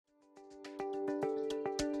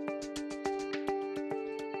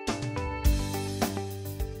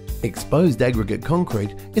Exposed aggregate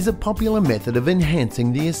concrete is a popular method of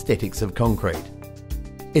enhancing the aesthetics of concrete.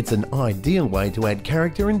 It's an ideal way to add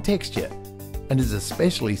character and texture and is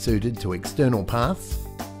especially suited to external paths,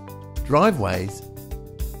 driveways,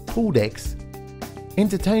 pool decks,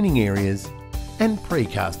 entertaining areas and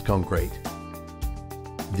precast concrete.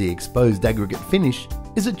 The exposed aggregate finish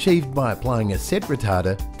is achieved by applying a set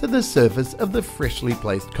retarder to the surface of the freshly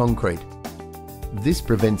placed concrete. This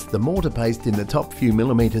prevents the mortar paste in the top few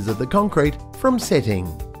millimetres of the concrete from setting,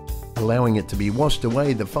 allowing it to be washed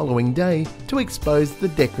away the following day to expose the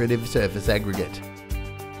decorative surface aggregate.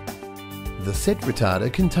 The set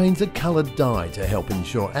retarder contains a coloured dye to help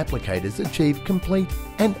ensure applicators achieve complete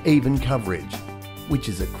and even coverage, which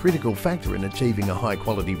is a critical factor in achieving a high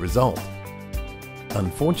quality result.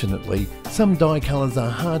 Unfortunately, some dye colours are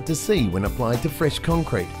hard to see when applied to fresh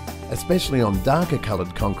concrete, especially on darker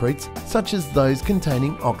coloured concretes such as those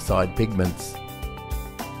containing oxide pigments.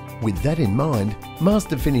 With that in mind,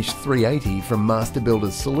 MasterFinish 380 from Master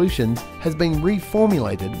Builders Solutions has been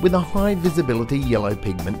reformulated with a high visibility yellow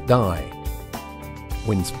pigment dye.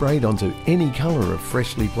 When sprayed onto any colour of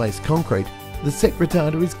freshly placed concrete, the set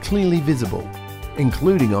retarder is clearly visible,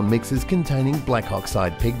 including on mixes containing black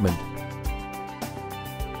oxide pigment.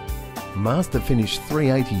 MasterFinish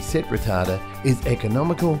 380 set retarder is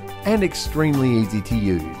economical and extremely easy to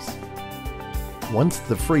use. Once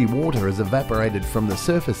the free water is evaporated from the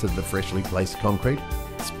surface of the freshly placed concrete,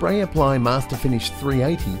 spray apply MasterFinish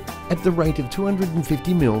 380 at the rate of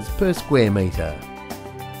 250 ml per square metre.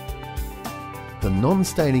 The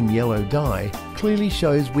non-staining yellow dye clearly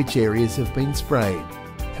shows which areas have been sprayed,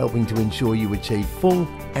 helping to ensure you achieve full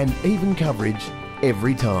and even coverage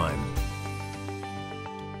every time.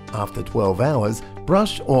 After 12 hours,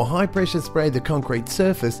 brush or high pressure spray the concrete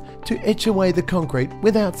surface to etch away the concrete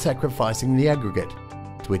without sacrificing the aggregate,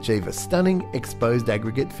 to achieve a stunning exposed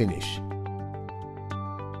aggregate finish.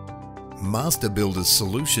 Master Builders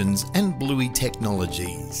Solutions and Bluey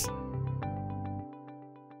Technologies.